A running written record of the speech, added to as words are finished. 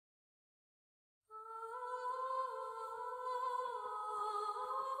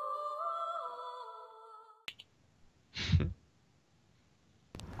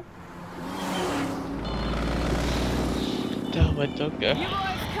where'd Doug go? You boys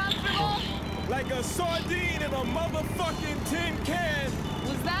comfortable? Like a sardine in a motherfucking tin can.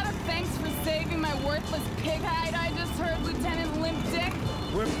 Was that a thanks for saving my worthless pig hide I just heard, Lieutenant Limp Dick?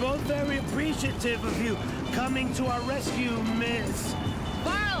 We're both very appreciative of you coming to our rescue, Miss.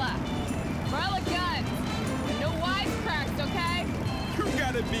 Varla! Varla guns! No wisecracks, okay? You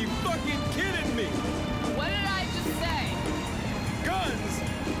gotta be fucking kidding me. What did I just say? Guns?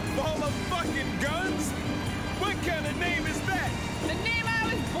 Ball of fucking guns? What kind of name is that? The name I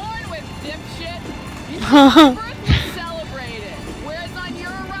was born with, dipshit! You my birth was celebrated, whereas on your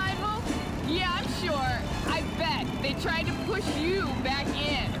arrival, yeah, I'm sure, I bet they tried to push you back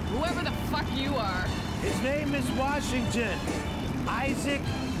in, whoever the fuck you are. His name is Washington. Isaac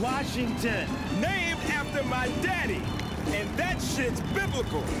Washington. Named after my daddy. And that shit's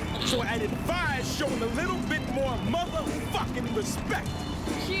biblical. So I'd advise showing a little bit more motherfucking respect.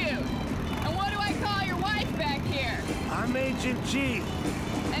 Cute. And what do I call your wife back here? I'm Agent G.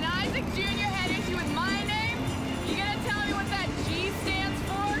 And Isaac Jr. had issue with my name? You gonna tell me what that G stands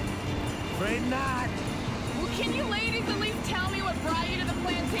for? Afraid not. Well, can you ladies at least tell me what brought you to the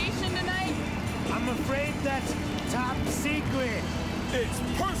plantation tonight? I'm afraid that's top secret. It's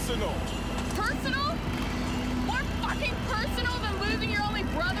personal. Personal? More fucking personal than losing your only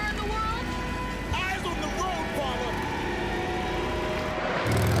brother in the world? Eyes on the road, Paula.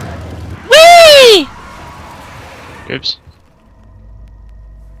 Whee! Oops.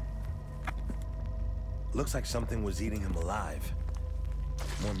 Looks like something was eating him alive.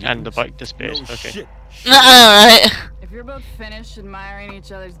 And the bike disappears. No Okay. shit. Alright. If you're both finished admiring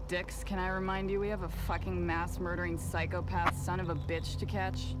each other's dicks, can I remind you we have a fucking mass-murdering psychopath son of a bitch to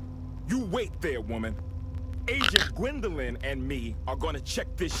catch? You wait there, woman. Agent Gwendolyn and me are gonna check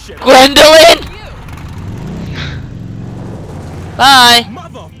this shit out. Gwendolyn! You! Bye.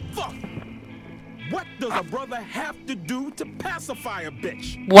 Motherfucker! What does a brother have to do to pacify a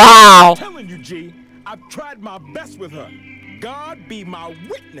bitch? Wow. I'm telling you, G, I've tried my best with her. God be my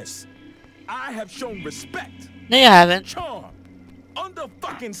witness. I have shown respect, No, you haven't. charm, under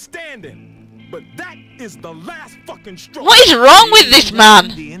fucking standing. But that is the last fucking straw. What is wrong with this man?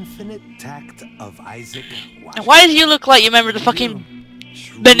 The infinite tact of Isaac Washington. And why do you look like you remember the fucking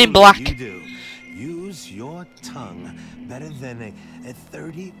Men in Black? You do. Use your tongue better than a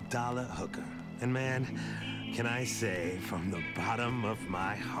 $30 hooker. And man, can I say from the bottom of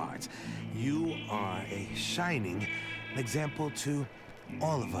my heart, you are a shining example to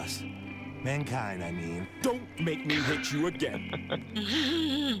all of us. Mankind, I mean. Don't make me hit you again.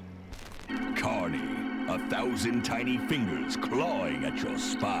 Carney, 1,000 tiny fingers clawing at your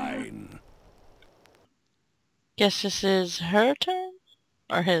spine. Guess this is her turn?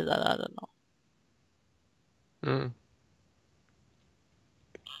 Or his, I don't know.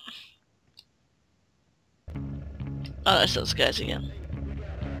 Oh, that's those guys again.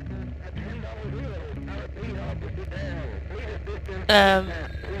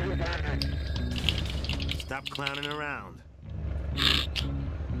 Stop clowning around.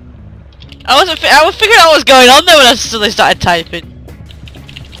 I was figuring out what was going on there when I suddenly started typing.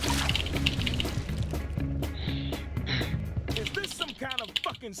 Is this some kind of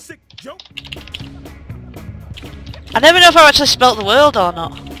fucking sick joke? I never know if I actually spelt the word or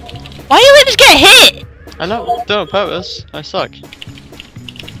not. Why are you letting us get hit? I know, don't purpose. I suck.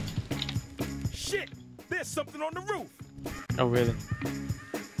 Shit! There's something on the roof! Oh really?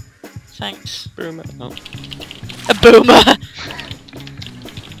 Thanks. Boomer. Oh. A boomer!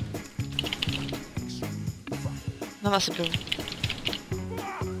 No, that's a boomer.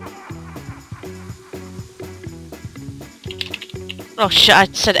 Oh shit, I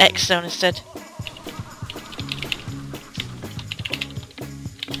said X zone instead.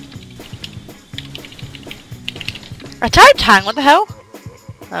 I typed hang, what the hell?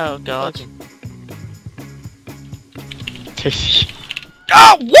 Oh god. Tasty.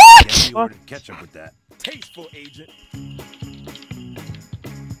 Oh, what?! Can't be ordered ketchup with that. Tasteful, agent.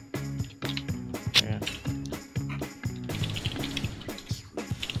 Yeah.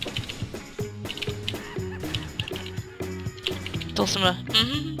 Dulcimer.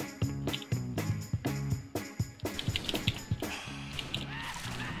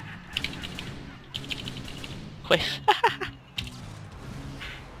 Whiff.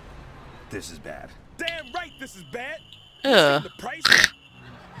 This is bad. Damn right this is bad. Ugh. The price.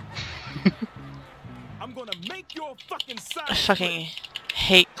 I'm gonna make your fucking side. I fucking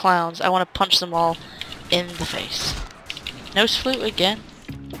hate clowns. I want to punch them all in the face. Nose flute again.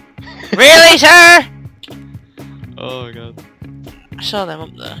 Really, sir? Oh my god. I saw them up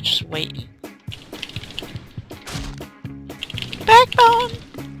there, just waiting. Backbone!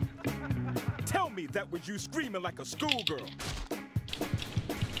 Tell me that was you screaming like a schoolgirl.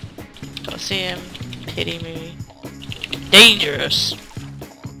 see him. Pity me. Dangerous.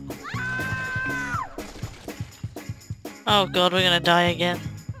 Oh god, we're gonna die again.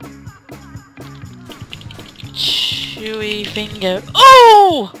 Chewy finger.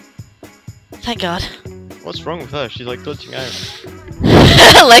 Oh! Thank god. What's wrong with her? She's like glitching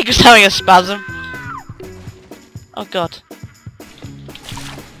out. Leg was having a spasm. Oh god.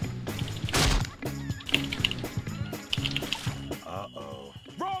 Uh-oh.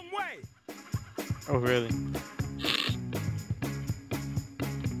 Wrong way! Oh really?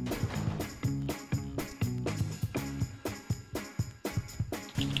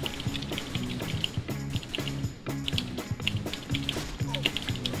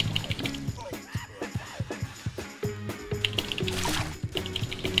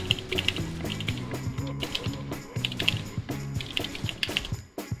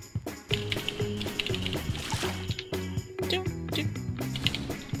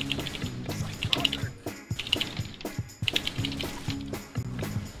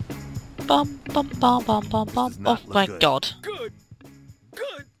 Bum bum bum bum bum bum. Does Oh not look my good. god. Good!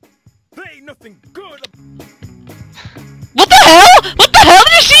 Good! There ain't nothing good. What the hell? What the hell?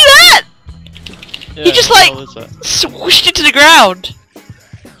 Did you see that? Yeah, He just what like the hell is that? swooshed into the ground.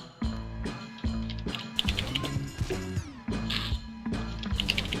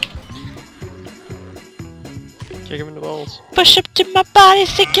 Kick him in the balls. Push up to my body,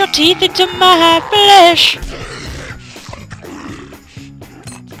 stick your teeth into my flesh.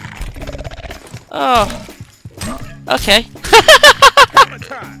 Oh. Okay.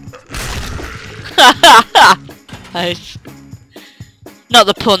 Nice. Not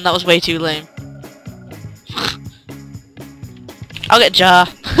the pun, that was way too lame. I'll get Jar.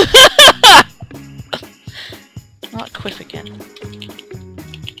 Not Quiff again.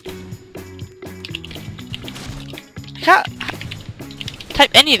 I can't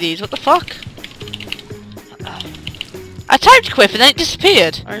type any of these, what the fuck? I typed Quiff and then it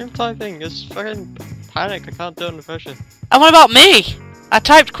disappeared. I am typing. It's fucking panic. I can't do it under pressure. And what about me? I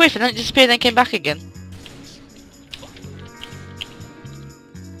typed Quiff and then it disappeared and then came back again.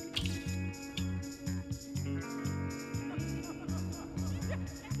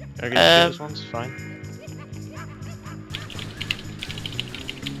 I guess this one's fine.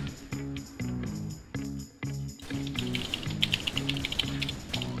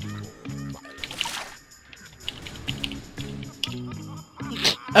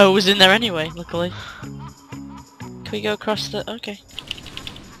 Oh, it was in there anyway, luckily. Can we go across the... okay.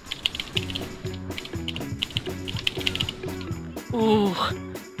 Ooh.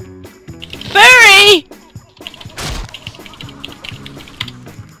 Furry!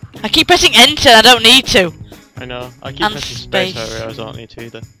 I keep pressing enter, I don't need to. I know. I keep And pressing space. I space. realise I don't need to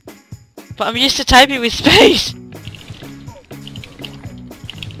either. But I'm used to typing with space.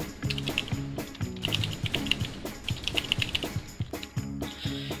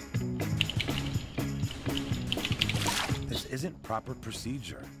 This isn't proper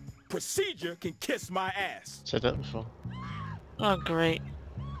procedure. Procedure can kiss my ass. Said that before. Oh, great.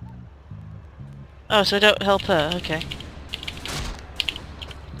 Oh, so I don't help her, okay.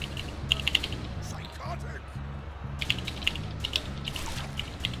 Psychotic.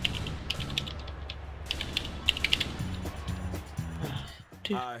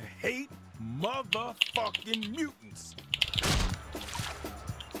 Dude. I hate motherfucking mutants.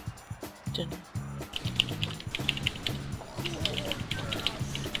 Didn't.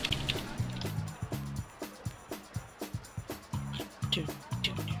 Dude,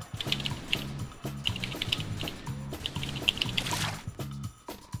 dude.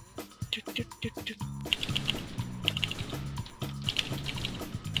 Dude, dude, dude, dude.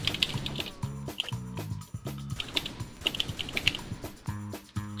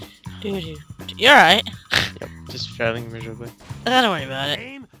 Dude, you're alright. Yep. Just failing miserably. Don't worry about it.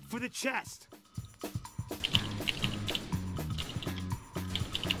 Aim for the chest.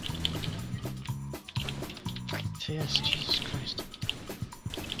 Yes, Jesus Christ.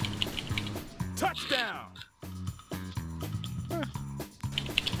 Touchdown.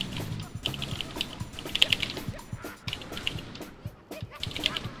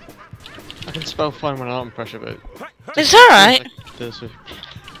 I can spell fine when I'm under pressure, but It's alright. like this with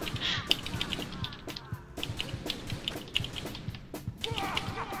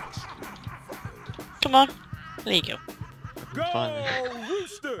Come on. There you go. Go fine.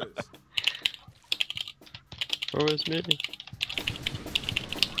 Roosters. Where's me?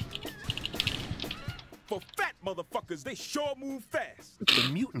 For fat motherfuckers, they sure move fast. The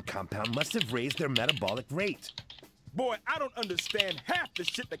mutant compound must have raised their metabolic rate. Boy, I don't understand half the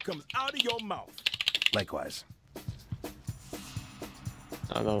shit that comes out of your mouth. Likewise.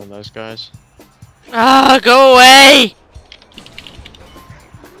 I don't know those guys. Ah, go away!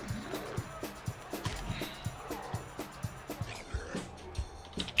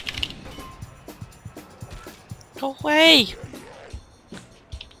 Go away!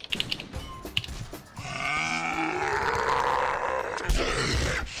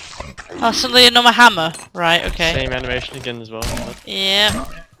 Oh, suddenly another hammer. Right, okay. Same animation again as well. Yeah.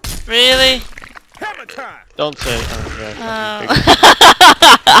 Really? Hammer time! Don't say it. Oh, yeah,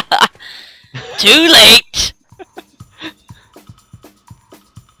 Oh. Too late!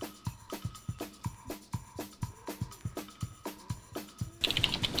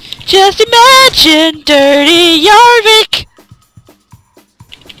 Just imagine Dirty Yarvik!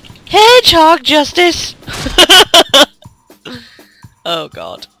 Hedgehog justice! Oh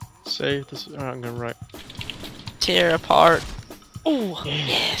god. Save this. Alright, I'm gonna write. Tear apart. Oh,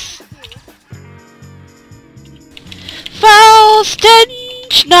 yes. Foul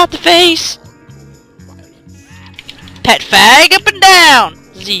stench, not the face. Pet fag up and down.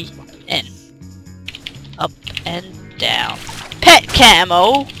 Z, N. Up and down. Pet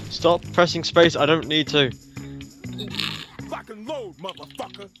camo. Stop pressing space. I don't need to. Fucking load,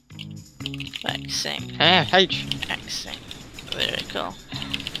 motherfucker! Waxing. Ah, H. Waxing. Very cool.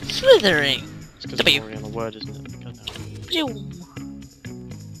 Slithering. It's because W. it's already on the word, isn't it? God, no. Boom.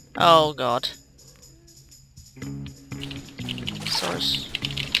 Oh god. Source.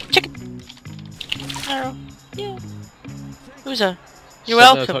 Chicken. Arrow. Yeah. Who's a? You're Said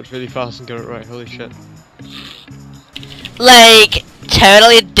that welcome. typed really fast and got it right. Holy shit. Like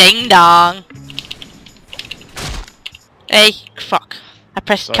totally ding dong. Hey, fuck. I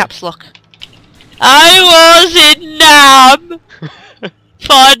pressed Sorry. caps lock. I was in Nam.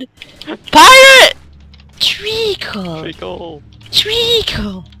 Fun. Pirate. Treacle. Treacle.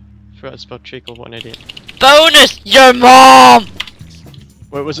 Treacle. Forgot to spell treacle. What an idiot. Bonus. Your mom.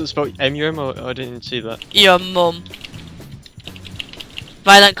 Wait, was it spelled M-U-M or I didn't see that? Your mum.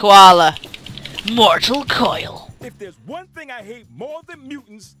 Violent koala. Mortal coil. If there's one thing I hate more than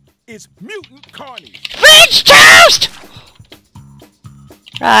mutants, it's mutant carnies. French toast!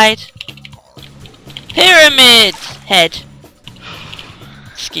 Right. Pyramid head.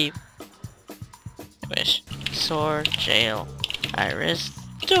 Scheme. Wish. Sword. Jail. Iris.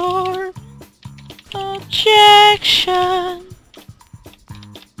 Door. Objection.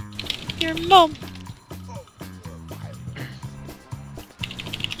 Your mum.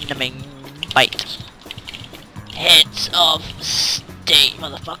 Numbing. Bite. Heads of state,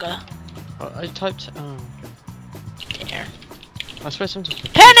 motherfucker. Oh, I typed. Oh, okay. There. I suppose sometimes.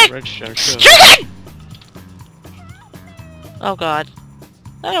 Panic! Register. Stricken! Oh god.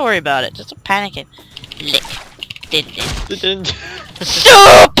 Don't worry about it. Just panicking. Lick. Didn't.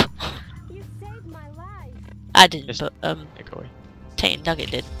 Stop! You saved my life. I didn't, Yes. but Yeah, go away. tainted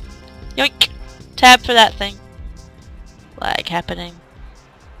nugget did. Yoink! Tab for that thing. Lag happening.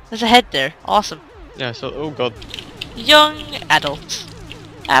 There's a head there. Awesome. Yeah. So, oh god. Young adult.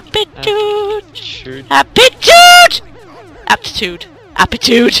 Aptitude. Shoot. Aptitude. Aptitude.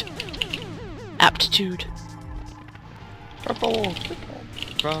 Aptitude. Aptitude. Purple.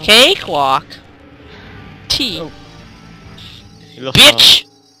 Brown. Cakewalk. T. Oh. You lost Bitch.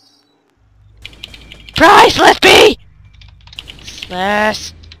 Price left me.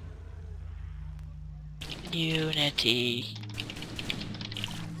 Slash. Unity.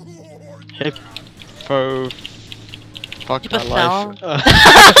 Hippo. Fuck my life.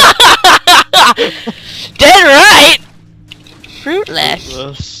 Dead right. Fruitless.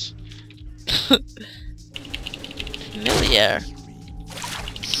 Fruitless. Familiar.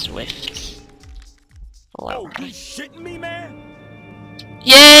 Swift. Oh, Flower. you shitting me, man?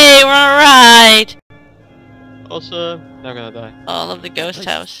 Yay, we're on a ride! Also, not gonna die. All of the ghost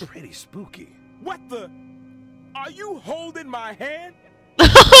house. Pretty spooky. What the? Are you holding my hand?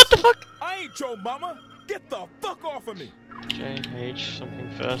 What the fuck? I ain't your mama. Get the fuck off of me. J, H, something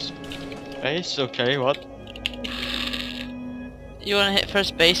first. Base? Okay, what? You wanna hit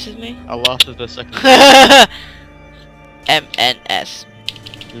first base with me? I'll laugh at the second. MNS.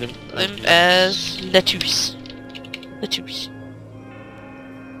 Limp as lettuce. Lettuce.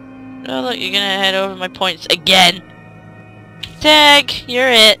 Oh look, you're gonna head over my points again. Tag, you're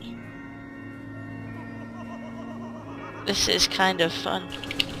it. This is kind of fun.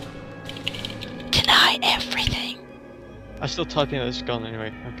 Deny everything. I'm still typing that it's gone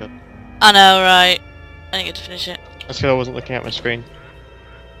anyway. Okay. I know, right? I didn't get to finish it. That's because I wasn't looking at my screen.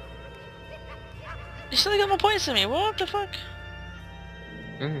 You still got more points than me. What the fuck?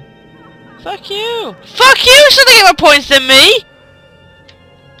 Mm. Fuck you! Fuck you! You still get more points than me!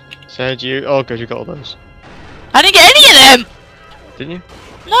 Said you. Oh, good, you got all those. I didn't get any of them! Didn't you?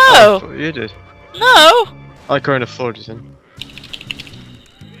 No! Oh, I thought you did. No! I like going to Ford, in.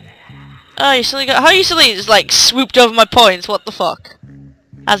 Oh, you suddenly got. How you suddenly just like swooped over my points? What the fuck?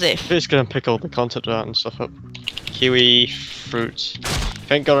 As if. I'm just gonna pick all the content out and stuff up. Kiwi fruit.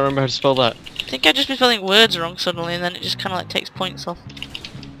 Thank God I remember how to spell that. I think I've just been spelling words wrong suddenly, and then it just kind of like takes points off.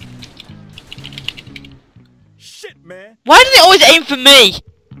 Shit, man. Why do they always aim for me?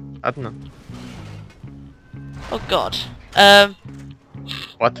 I don't know. Oh God.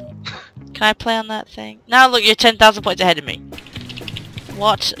 What? Can I play on that thing? Now look, you're 10,000 points ahead of me.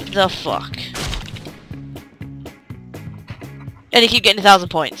 What the fuck? And you keep getting 1,000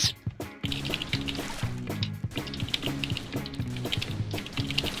 points.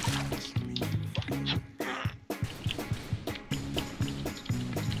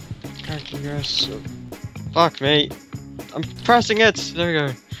 Yes. Fuck me. I'm pressing it. There we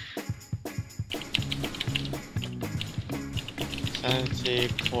go. Sanity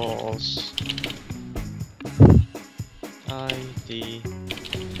equals ID.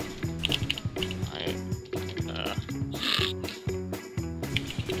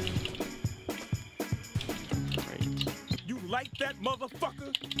 Great. You like that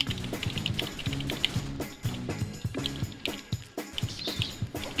motherfucker?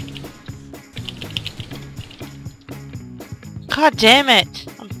 God damn it!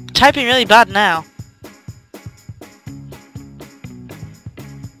 I'm typing really bad now.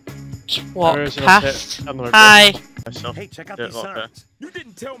 Just walk past. Hi. Myself. Hey, check out Yeah, these like that. signs. You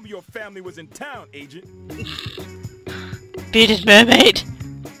didn't tell me your family was in town, Agent. Bearded mermaid.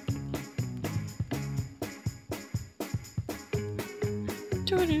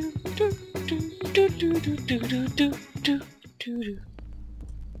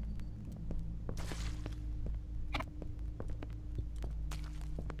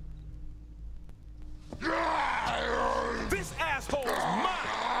 This asshole is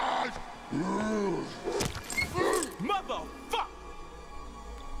mine! Motherfucker!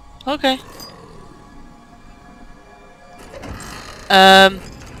 Okay.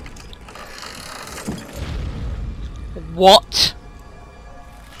 What?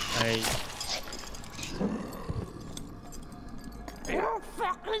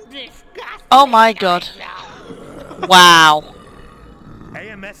 Oh my God. Wow.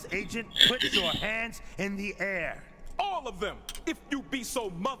 AMS agent, put your hands in the air. All of them, if you be so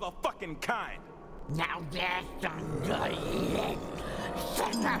motherfucking kind. Now that's done.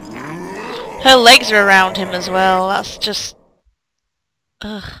 Her legs are around him as well. That's just...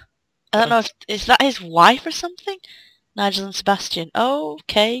 Ugh. I don't know if... Is that his wife or something? Nigel and Sebastian. Oh,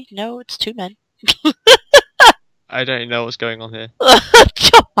 okay. No, it's two men. I don't know what's going on here. Oh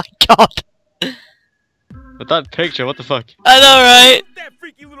my God. But that picture, what the fuck? I know, right? That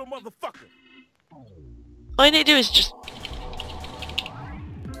freaky little motherfucker. All you need to do is just...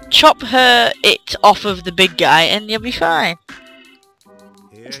 chop it off of the big guy and you'll be fine.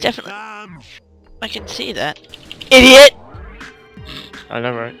 It's definitely... I can see that. Idiot! I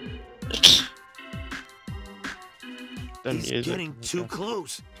know, right? Then He's he is getting it. too Okay.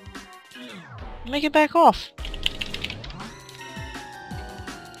 close. Make it back off.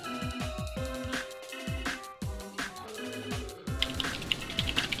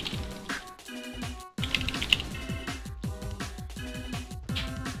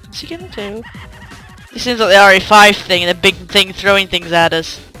 What's he gonna do? This seems like the RE5 thing, the big thing throwing things at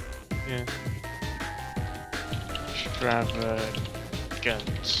us. Yeah. Extravagant.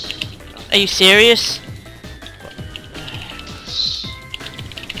 Are you serious?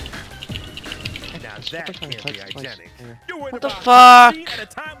 Now that can't be hygienic. What the fuck?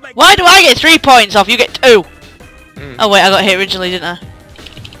 Why do I get 3 points off? You get 2! Oh wait, I got hit originally, didn't I?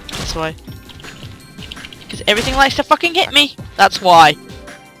 That's why. Because everything likes to fucking hit me. That's why.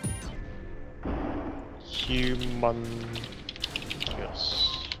 Humongous.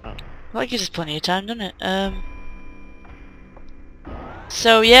 Oh. Well, that gives us plenty of time, doesn't it?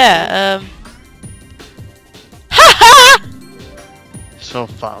 So yeah, So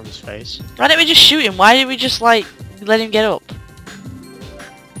fat on his face. why didn't we just shoot him? Why did we just, like, let him get up?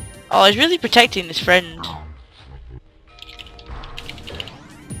 Oh, he's really protecting his friend.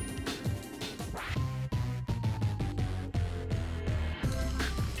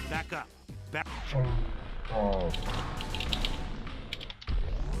 Back up. Back.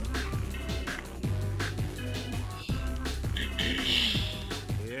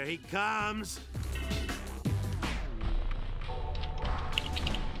 Here he comes.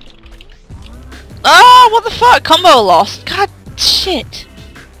 Oh, what the fuck? Combo lost. God, shit.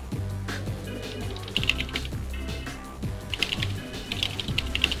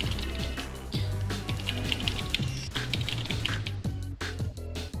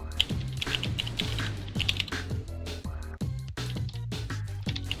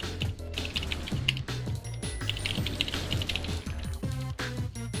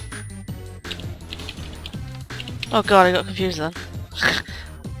 Oh god, I got confused then.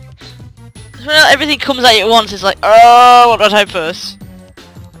 Well, everything comes at you at once, it's like, oh, what do I type first?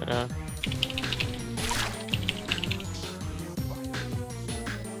 Yeah.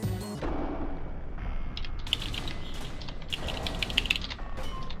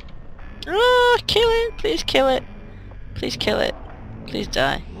 Oh, kill it! Please kill it! Please kill it! Please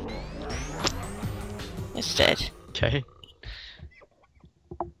die. It's dead. Okay.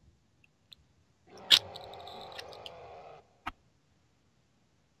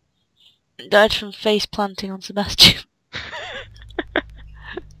 Died from face planting on Sebastian.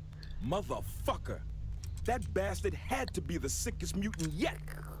 Motherfucker. That bastard had to be the sickest mutant yet.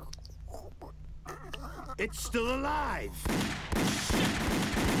 It's still alive.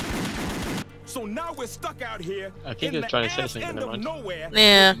 So now we're stuck out here I think in he was the trying to say ass something, end never of mind. nowhere.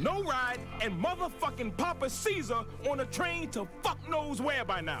 Yeah. with no ride and motherfucking Papa Caesar on a train to fuck knows where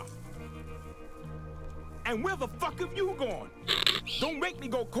by now. And where the fuck have you gone? Don't make me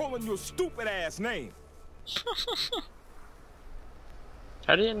go calling your stupid ass name.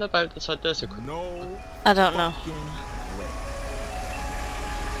 How do you end up outside there so quick? No. I don't know. fucking way.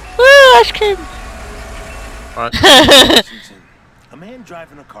 Woo, ice cream! Right. A man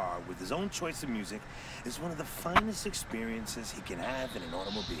driving a car with his own choice of music is one of the finest experiences he can have in an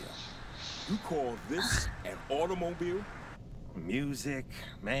automobile. You call this an automobile? Music,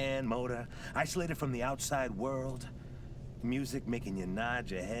 man, motor, isolated from the outside world. Music making you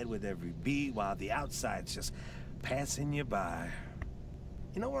nod your head with every beat while the outside's just passing you by.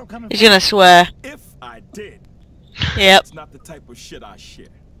 You know where I'm coming He's from? gonna swear. If I did, Yep. it's not the type of shit I share.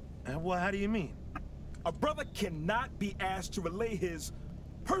 Well, how do you mean? A brother cannot be asked to relay his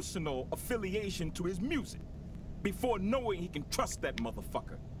personal affiliation to his music before knowing he can trust that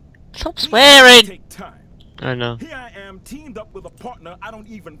motherfucker. Stop swearing! Take time. I know. Here I am teamed up with a partner I don't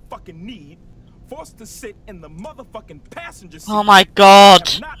even fucking need, forced to sit in the motherfucking passenger seat. Oh my god!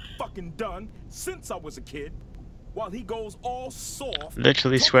 Have not fucking done since I was a kid, while he goes all soft.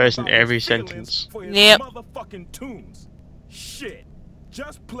 Literally talking swears in about his every feelings sentence. For his Yep. motherfucking tunes. Shit.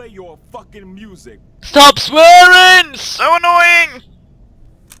 Just play your fucking music. Stop swearing! So annoying!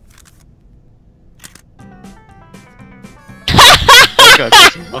 Oh god,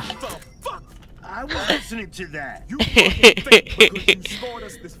 that's enough. What the fuck? I was listening to that. You fucking think because you scored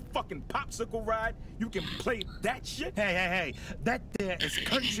us this fucking popsicle ride, you can play that shit? Hey. That there is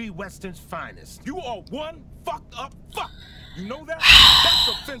country western's finest. You are one fucked up fuck. You know that?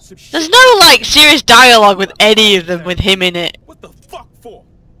 That's offensive shit. There's no, like, serious dialogue with any of them with him in it. What the fuck for?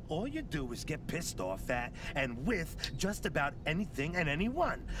 All you do is get pissed off at and with just about anything and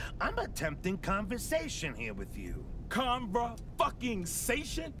anyone. I'm attempting conversation here with you. Conver fucking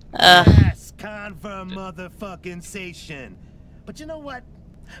sation? Yes, motherfucking sation. But you know what?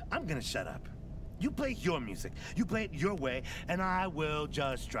 I'm gonna shut up. You play your music. You play it your way, and I will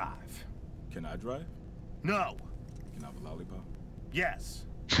just drive. Can I drive? No. Can I have a lollipop? Yes.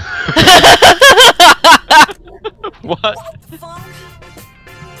 What? What the fuck?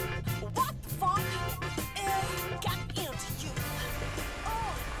 What the fuck? Got into you.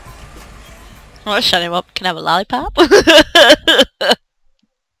 Oh. I'll shut him up. Can I have a lollipop?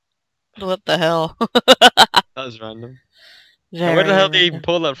 What the hell? That was random. Very Where the hell did you random. even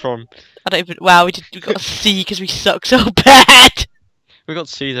pull that from? I don't even. Wow, we got a C because we suck so bad. We got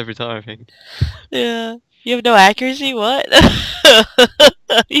C's every time, I think. Yeah. You have no accuracy? What?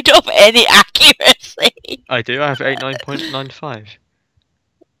 You don't have any accuracy. I do, I have 89.95.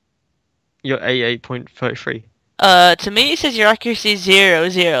 You're 88.33. To me it says your accuracy is 0,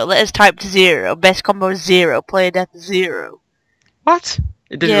 0. Letters typed 0. Best combo 0. Player death 0. What?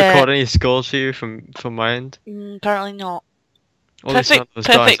 It didn't Yeah. record any scores for you from my end? Apparently not. All these Perfect- numbers,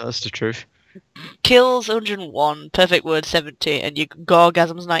 guys, perfect. that's the truth. Kills 101, perfect word 70, and your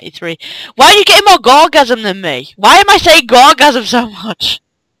gorgasm's 93. Why are you getting more gorgasm than me? Why am I saying gorgasm so much?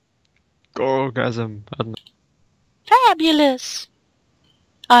 Gorgasm. I don't know. Fabulous.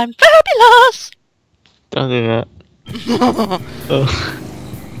 I'm fabulous. Don't do that. Ugh.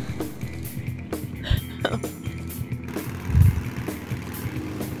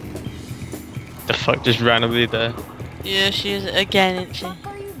 The fuck just randomly there. Yeah, she is again, isn't she? What the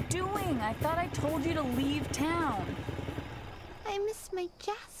fuck are you doing? I thought I told you to leave town. I miss my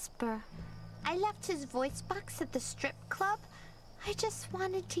Jasper. I left his voice box at the strip club. I just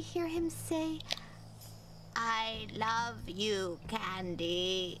wanted to hear him say, I love you,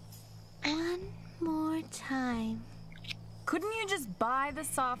 Candy. One more time. Couldn't you just buy the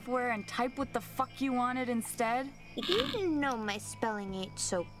software and type what the fuck you wanted instead? You didn't know my spelling ain't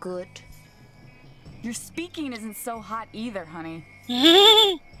so good. Your speaking isn't so hot either, honey.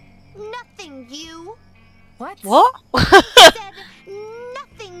 Nothing, you. What? What? Said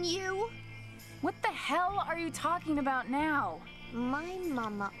nothing, you. What the hell are you talking about now? My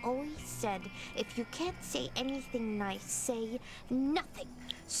mama always said if you can't say anything nice, say nothing.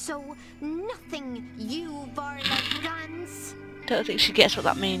 So nothing, you Varla Guns. Don't think she gets what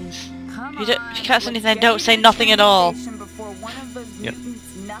that means. Come If you on, can't say let's anything, get don't to say the nothing at train all. station Before one of those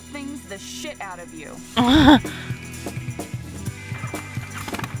mutants nothings the shit out of you.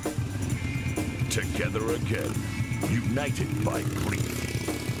 Together again, united by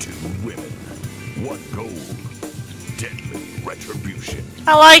grief. Two women, one goal, deadly retribution.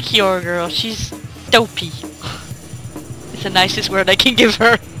 I like your girl. She's dopey. It's the nicest word I can give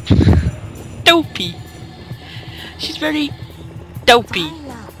her. Dopey. She's very dopey.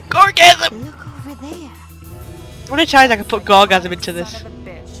 Gorgasm! Look over there. How many times I can put gorgasm into this? Son of a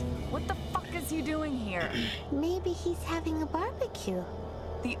bitch. What the fuck is he doing here? Maybe he's having a barbecue.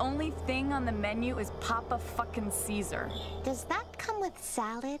 The only thing on the menu is Papa fucking Caesar. Does that come with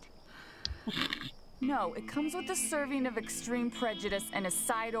salad? No, it comes with a serving of extreme prejudice and a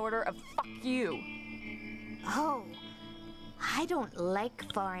side order of fuck you. Oh, I don't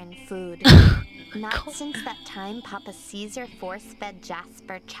like foreign food. Not since that time Papa Caesar force-fed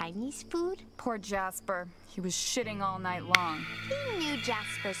Jasper Chinese food. Poor Jasper. He was shitting all night long. He knew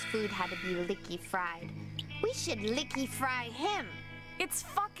Jasper's food had to be licky-fried. We should licky-fry him. It's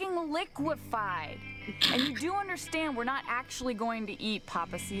fucking liquefied. And you do understand we're not actually going to eat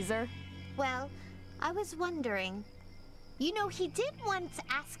Papa Caesar? Well, I was wondering. You know, he did once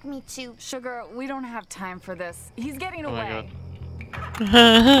ask me to... Sugar, we don't have time for this. He's getting Oh my away.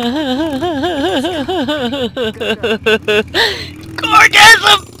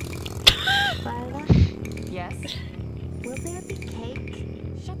 Gorgasm! Varla, Yes? will there be cake?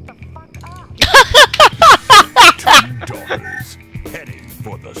 Shut the fuck up. Two daughters heading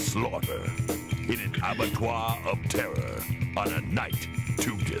for the slaughter in an abattoir of terror on a night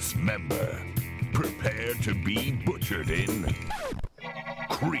to dismember. Prepare to be butchered in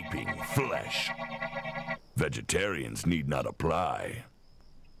creeping flesh. Vegetarians need not apply.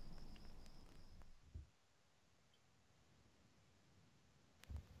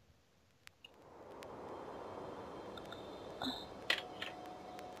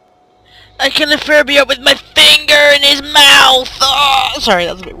 I can Furby up with my finger in his mouth! Oh, sorry,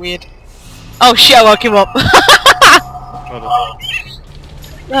 that was a bit weird. Oh shit, I woke him up.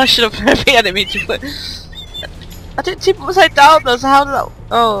 I should have Furby, I didn't mean to put... I didn't tip upside down though, so how did that...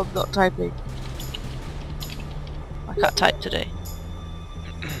 Oh, I'm not typing. I can't type today.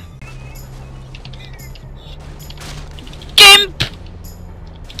 Gimp!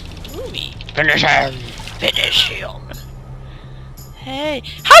 Finish him! Finish him. Hey,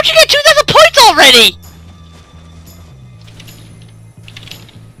 how'd you get 2,000 points already?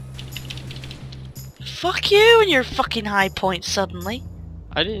 Fuck you and your fucking high points suddenly.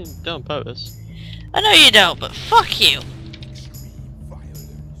 I didn't do it on purpose. I know you don't, but fuck you.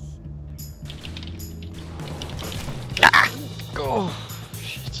 Ah! Oh,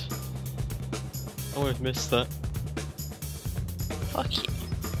 shit. I would have missed that. Fuck you.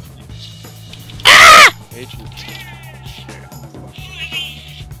 Ah! Agent.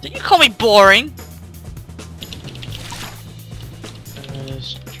 Didn't you call me boring?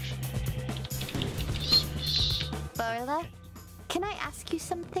 Varla, can I ask you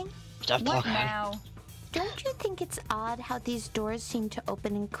something? What now? Don't you think it's odd how these doors seem to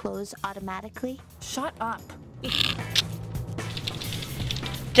open and close automatically? Shut up.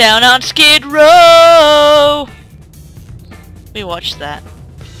 Down on Skid Row! We watched that.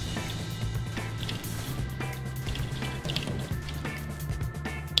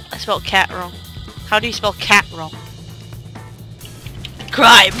 I spelled cat wrong. How do you spell cat wrong?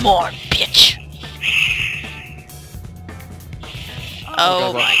 Cry more, bitch!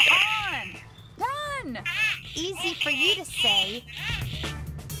 Oh my god. Run! Easy for you to say.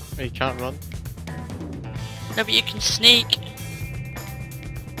 Oh, you can't run. No, but you can sneak.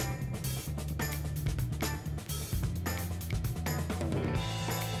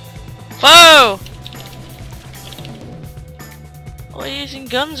 Whoa! Are you using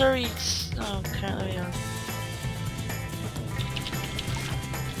guns or eats? Oh, apparently we are.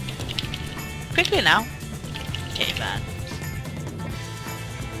 Quickly now. Okay, man.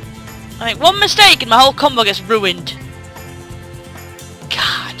 I make one mistake and my whole combo gets ruined.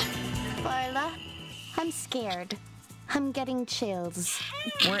 God. Varla, I'm scared. I'm getting chills.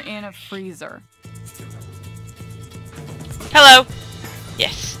 We're in a freezer. Hello.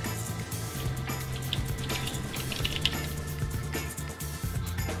 Yes.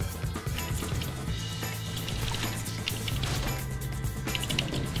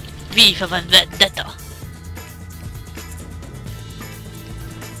 V for Vendetta.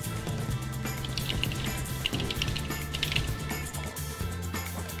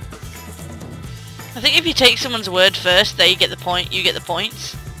 I think if you take someone's word first, there you get the point. You get the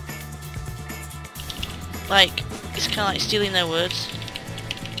points. Like, it's kind of like stealing their words.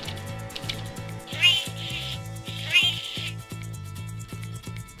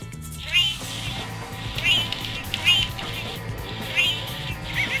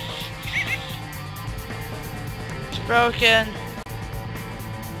 It's broken.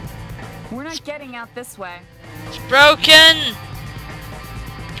 We're not getting out this way. It's broken.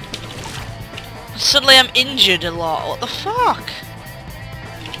 Suddenly I'm injured a lot. What the fuck?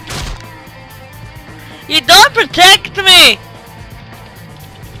 You don't protect me!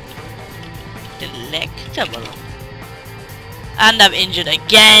 Delectable. And I'm injured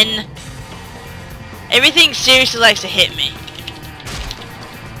again. Everything seriously likes to hit me.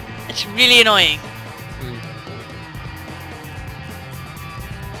 It's really annoying.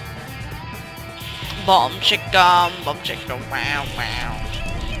 Bomb chicken, wow wow.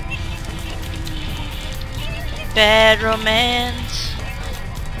 Bad romance.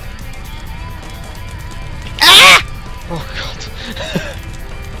 Ah! Oh god.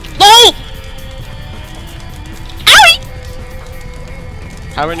 LOL! Owie!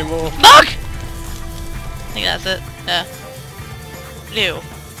 How many more? Bug! I think that's it. Yeah. Blue.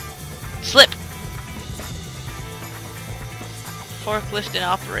 Slip. Forklift in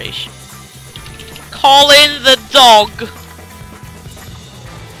operation. Call in the dog.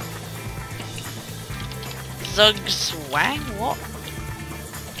 Zug swang? What?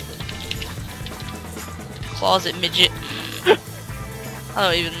 Closet midget. I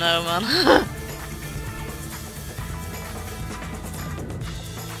don't even know, man.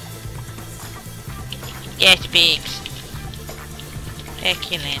 Yes, pigs.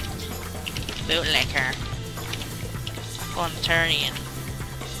 Excellent. Bootlicker. Quantarian.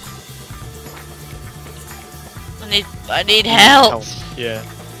 I need help. Yeah.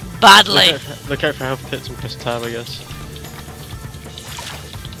 Badly. Look out for health pits and press tab, I guess.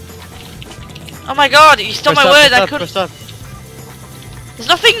 Oh my god, you stole my word, I couldn't. There's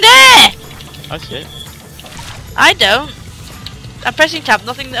nothing there! I see it. I don't. I'm pressing tab,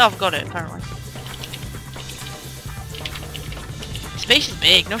 nothing there. Oh, I've got it, apparently. Space is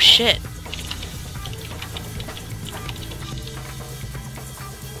big, no shit.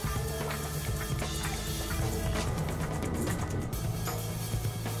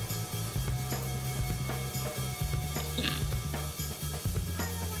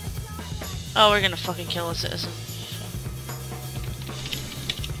 Oh, we're gonna fucking kill a citizen.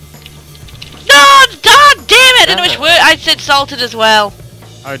 No! God damn it! I don't know which word. I said salted as well.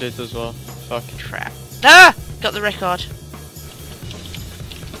 I did as well. Fuck. Crap. Ah! Got the record.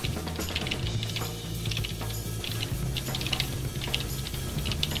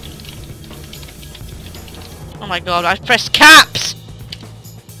 Oh my god, I pressed caps!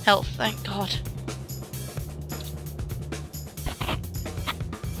 Health, thank god.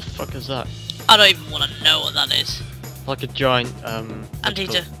 The fuck is that? I don't even want to know what that is. Like a giant,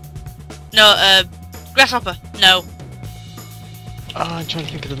 Anteater. No, grasshopper. No. Oh, I'm trying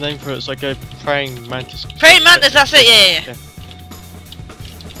to think of the name for it. It's like a praying mantis. Praying mantis, that's it, yeah.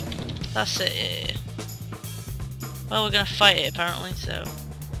 That's it, yeah. Well, we're gonna fight it apparently, so.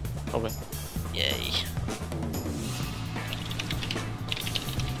 Probably. Yay.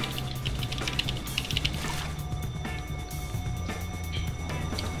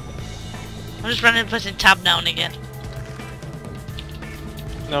 I'm just randomly pressing tab now and again.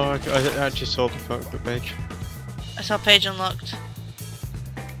 No, I actually saw the comic book page. I saw page unlocked.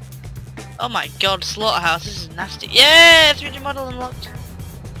 Oh my god, slaughterhouse, this is nasty. Yeah, 3D model unlocked.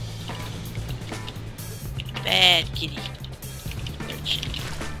 Bad kitty.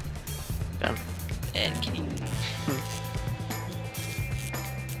 Damn. Bad kitty.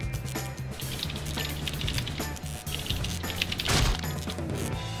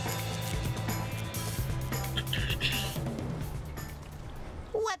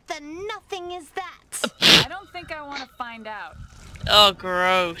 What the nothing is that? I don't think I want to find out. Oh,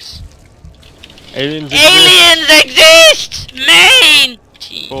 gross. Aliens exist! Main!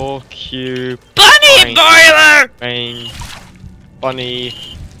 Fuck you. Bunny boiler! Main. Bunny.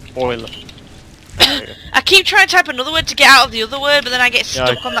 Boiler. I keep trying to type another word to get out of the other word, but then I get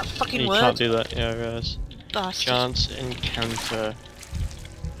stuck on that fucking word. You can't do that, yeah, guys. Bastard. Chance encounter.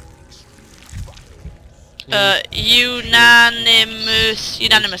 Unanimous.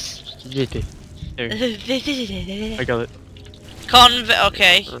 I got it.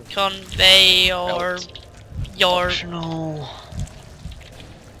 Okay. Convey or your optional.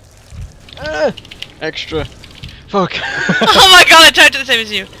 Extra. Fuck. Oh my god, I typed it the same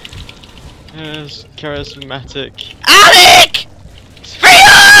as you. Yes, charismatic. Alec! Free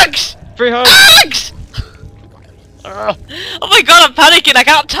hugs! free hug! Alex! Oh my god, I'm panicking, I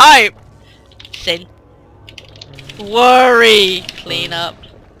can't type! Sin. Worry! Clean up.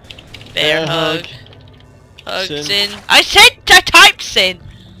 Bear hug. Hug Sin. sin. I said I typed sin!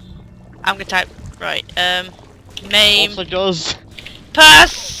 I'm gonna type, right, maim. Also does.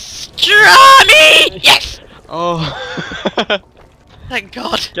 Pastrami! Yes! Oh. Thank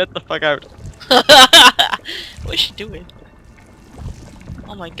god. Get the fuck out. What is she doing?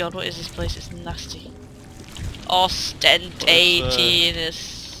 Oh my god, what is this place? It's nasty.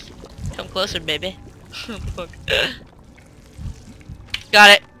 Ostentatinous. Come closer, baby. Fuck. Got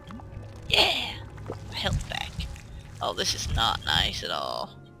it. Yeah. Health back. Oh, this is not nice at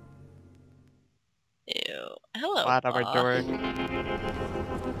all. Ew. Hello. What am I doing?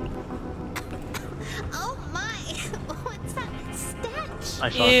 Oh my! What's that stench? I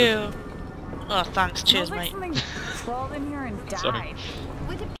found it. Ew. Oh, thanks. Cheers, Smells like mate. something crawled in here and Sorry. died.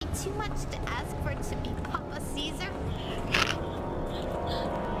 Would it be too much to ask for it to be Papa Caesar?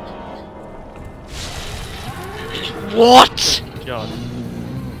 What? God.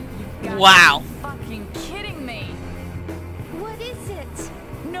 Wow. Fucking kidding me. What is it?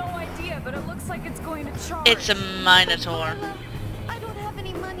 No idea, but it looks like it's going to charge. It's a minotaur. Carla, I don't have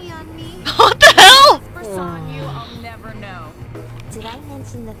any money on me. What the hell? For on you, I'll never know. Did I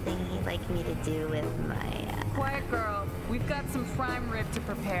mention the thing he'd like me to do with my, Quiet girl, we've got some prime rib to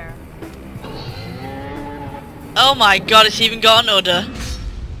prepare. Oh my god, it's even got an udder.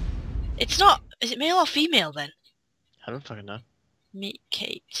 It's not. Is it male or female then? I don't fucking know. Meet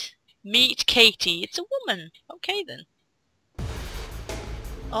Kate. Meet Katie. It's a woman. Okay then.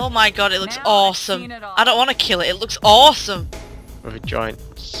 Oh my god, it looks Now I've awesome. seen it all. I don't want to kill it. It looks awesome. With a giant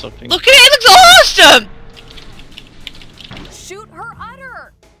something. Look at it. It looks awesome. Shoot her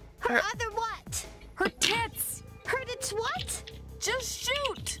udder! her other what? Her tits! Heard it's what? Just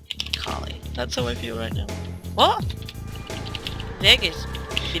shoot! Carly, that's how I feel right now. What? Vegas.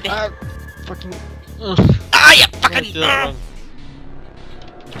 Baby. Fucking. Ah, you I fucking. did that wrong.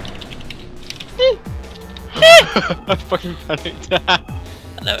 I fucking panicked. I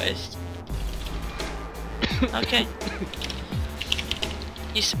noticed. Okay.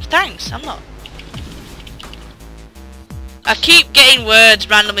 Thanks, I'm not. I keep getting words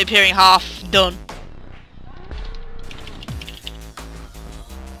randomly appearing half done.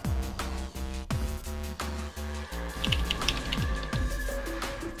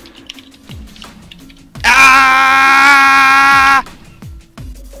 Ah!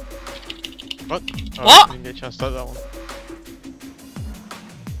 What? Oh, What? I didn't get a chance to start that one.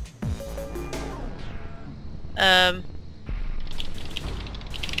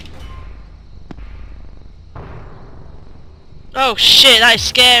 Oh shit, that is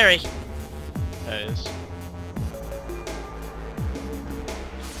scary. There it is.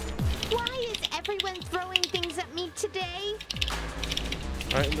 Why is everyone throwing things at me today?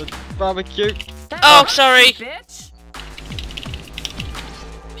 Right in the barbecue. Oh, sorry. Bitch!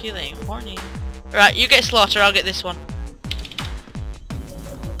 Feeling horny. Right, you get Slaughter, I'll get this one.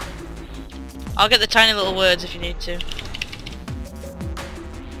 I'll get the tiny little words if you need to.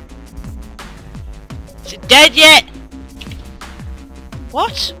 Is it dead yet?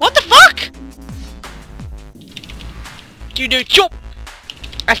 What? What the fuck? Do chop.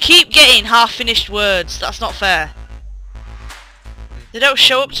 I keep getting half-finished words. That's not fair. They don't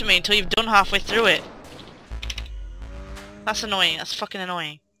show up to me until you've done halfway through it. That's annoying. That's fucking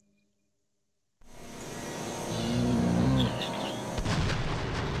annoying.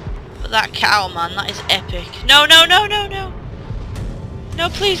 But that cow, man, that is epic. No, no, no, no, no. No,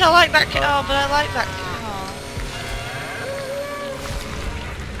 please, I like that cow, but I like that cow.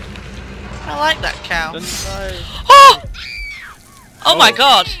 I like that cow. Then no. Oh! Oh my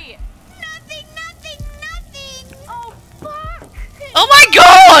god! Nothing, nothing, nothing! Oh, fuck! Oh my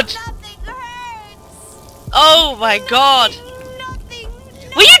god! Nothing hurts! Oh my god! Nothing,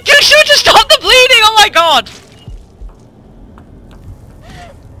 Will you do something to stop the bleeding? Oh my god!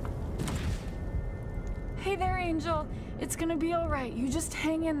 Hey there, Angel. It's gonna be alright. You just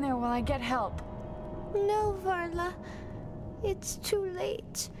hang in there while I get help. No, Varla. It's too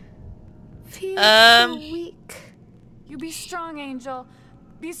late. Feel Um. so weak. You be strong, Angel.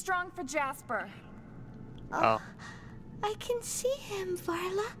 Be strong for Jasper. Oh. I can see him,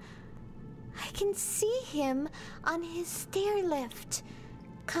 Varla. I can see him on his stair lift,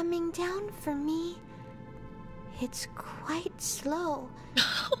 coming down for me. It's quite slow,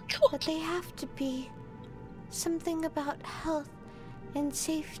 Oh but god. they have to be. Something about health and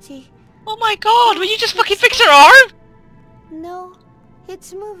safety. Oh my god, will you just fucking fix her arm? No,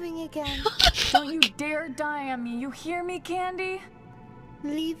 it's moving again. What the fuck? Don't you dare die on me. You hear me, Candy?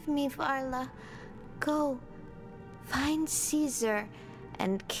 Leave me, Varla. Go. Find Caesar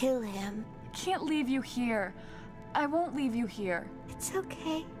and kill him. Can't leave you here. I won't leave you here. It's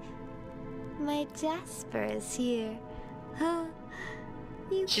okay. My Jasper is here. Huh?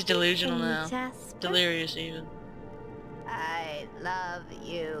 You She's care delusional for me, now. Jasper? Delirious even. I love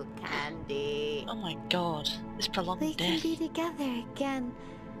you, Candy. Oh my god. This prolonged We can death. be together again.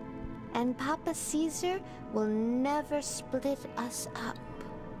 And Papa Caesar will never split us up.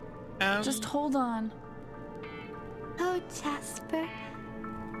 Just hold on. Oh, Jasper.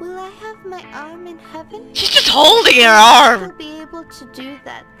 Will I have my arm in heaven? She's just holding her Will arm! be able to do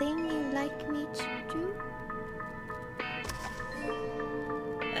that thing you like me to do?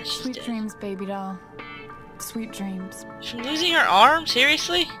 Yeah, she's Sweet dead. dreams, baby doll. Sweet dreams. She's losing her arm?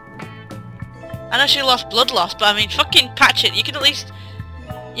 Seriously? I know she lost blood loss, but I mean, fucking patch it. You can at least,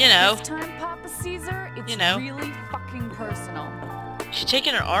 you know. This time, Papa Caesar, it's You know. really fucking personal. She's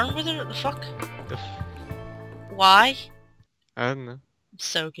taking her arm with her? What the fuck? The Why? I don't know. I'm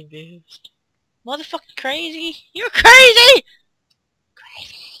so confused. Motherfucking crazy! You're crazy!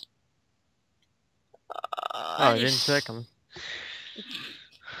 Crazy. Oh, I didn't check him.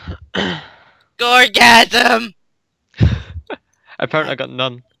 Gorgasm! Apparently I got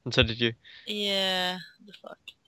none, and so did you. Yeah, the fuck.